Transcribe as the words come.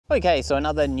Okay, so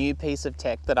another new piece of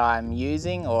tech that I'm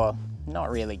using, or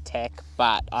not really tech,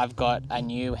 but I've got a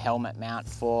new helmet mount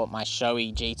for my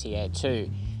Shoei GT-Air 2.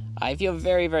 If you're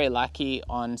very, very lucky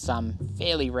on some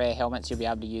fairly rare helmets, you'll be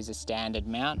able to use a standard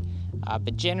mount.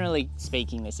 But generally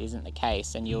speaking, this isn't the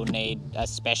case, and you'll need a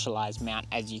specialized mount,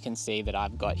 as you can see that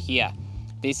I've got here.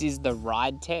 This is the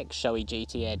RideTECH Shoei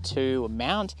GT-Air 2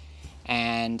 mount,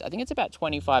 and I think it's about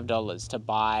 $25 to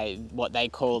buy what they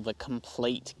call the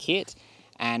complete kit.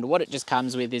 And what it just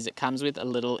comes with is it comes with a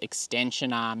little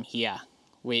extension arm here,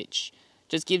 which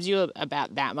just gives you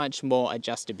about that much more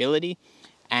adjustability.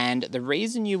 And the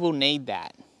reason you will need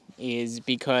that is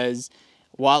because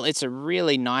while it's a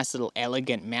really nice little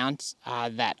elegant mount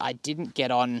that I didn't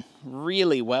get on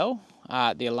really well,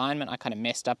 the alignment I kind of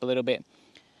messed up a little bit,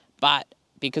 but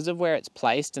because of where it's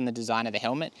placed and the design of the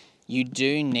helmet, you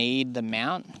do need the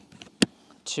mount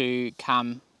to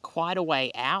come quite a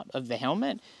way out of the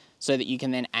helmet so that you can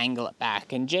then angle it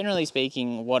back. And generally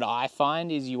speaking, what I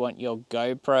find is you want your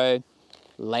GoPro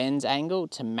lens angle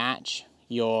to match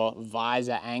your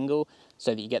visor angle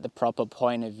so that you get the proper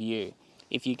point of view.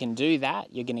 If you can do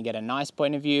that, you're gonna get a nice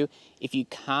point of view. If you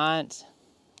can't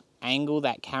angle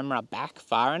that camera back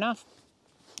far enough,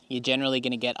 you're generally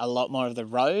gonna get a lot more of the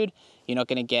road. You're not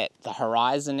gonna get the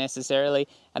horizon necessarily,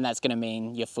 and that's gonna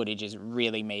mean your footage is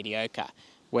really mediocre.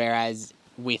 Whereas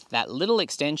with that little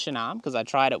extension arm, because I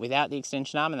tried it without the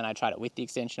extension arm and then I tried it with the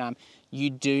extension arm, you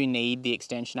do need the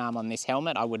extension arm on this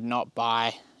helmet. I would not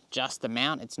buy just the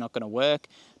mount, it's not gonna work.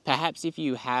 Perhaps if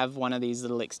you have one of these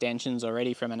little extensions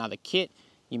already from another kit,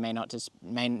 you may not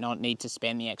need to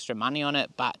spend the extra money on it,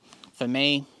 but for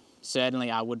me, certainly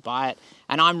I would buy it.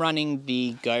 And I'm running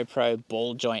the GoPro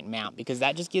ball joint mount because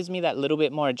that just gives me that little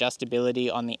bit more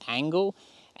adjustability on the angle,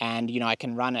 and you know, I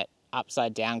can run it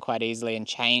upside down quite easily and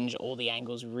change all the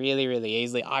angles really, really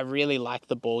easily. I really like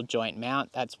the ball joint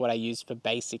mount. That's what I use for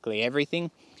basically everything.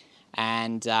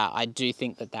 And I do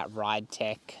think that that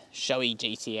RideTECH Shoei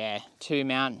GT-Air 2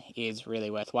 mount is really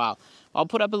worthwhile. I'll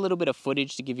put up a little bit of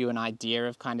footage to give you an idea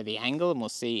of kind of the angle, and we'll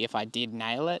see if I did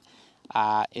nail it.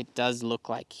 It does look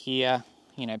like here,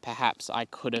 you know, perhaps I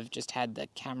could have just had the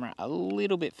camera a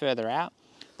little bit further out,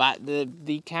 but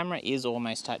the camera is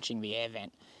almost touching the air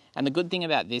vent. And the good thing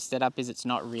about this setup is it's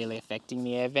not really affecting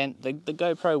the air vent. The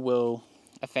GoPro will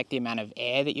affect the amount of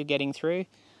air that you're getting through,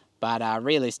 but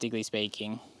realistically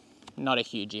speaking, not a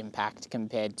huge impact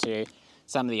compared to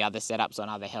some of the other setups on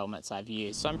other helmets I've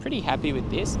used. So I'm pretty happy with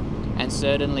this, and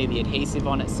certainly the adhesive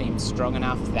on it seems strong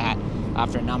enough that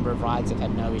after a number of rides I've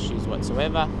had no issues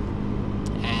whatsoever.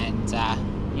 And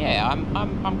yeah,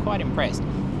 I'm quite impressed.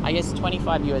 I guess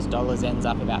 $25 ends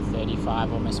up about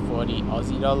 35, almost 40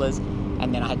 Aussie dollars.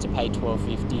 And then I had to pay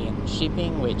 $12.50 in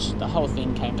shipping, which the whole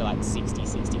thing came to like $60,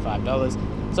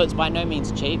 $65. So it's by no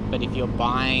means cheap, but if you're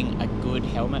buying a good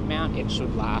helmet mount, it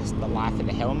should last the life of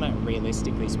the helmet,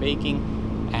 realistically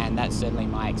speaking. And that's certainly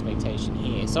my expectation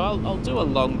here. So I'll do a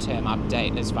long-term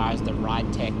update as far as the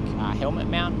RideTECH helmet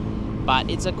mount, but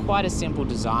it's quite a simple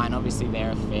design. Obviously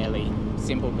they're a fairly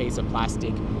simple piece of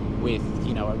plastic with,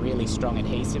 you know, a really strong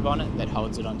adhesive on it that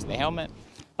holds it onto the helmet.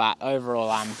 But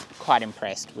overall, I'm quite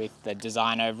impressed with the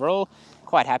design overall,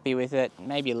 quite happy with it,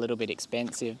 maybe a little bit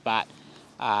expensive, but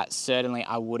certainly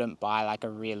I wouldn't buy like a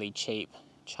really cheap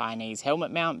Chinese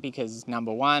helmet mount because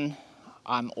number one,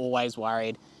 I'm always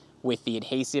worried with the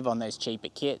adhesive on those cheaper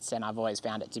kits, and I've always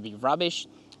found it to be rubbish.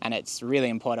 And it's really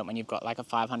important when you've got like a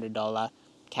 $500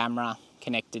 camera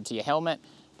connected to your helmet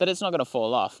that it's not gonna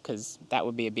fall off, because that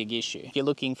would be a big issue. If you're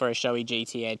looking for a Shoei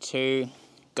GT-Air 2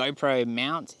 GoPro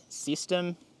mount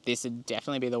system, this would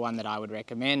definitely be the one that I would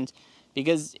recommend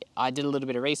because I did a little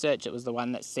bit of research. It was the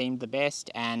one that seemed the best,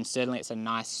 and certainly it's a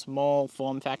nice small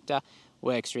form factor,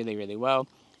 works really, really well,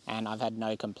 and I've had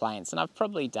no complaints. And I've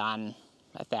probably done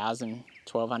 1,000,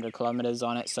 1,200 kilometers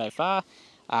on it so far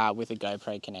with a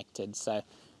GoPro connected. So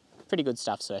pretty good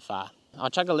stuff so far. I'll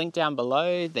chuck a link down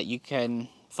below that you can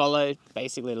follow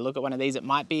basically to look at one of these. It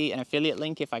might be an affiliate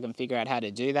link if I can figure out how to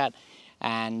do that.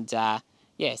 And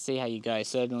yeah, see how you go.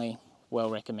 Certainly well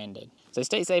recommended. So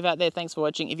stay safe out there. Thanks for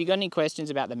watching. If you've got any questions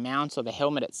about the mount or the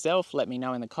helmet itself, let me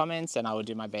know in the comments and I will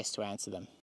do my best to answer them.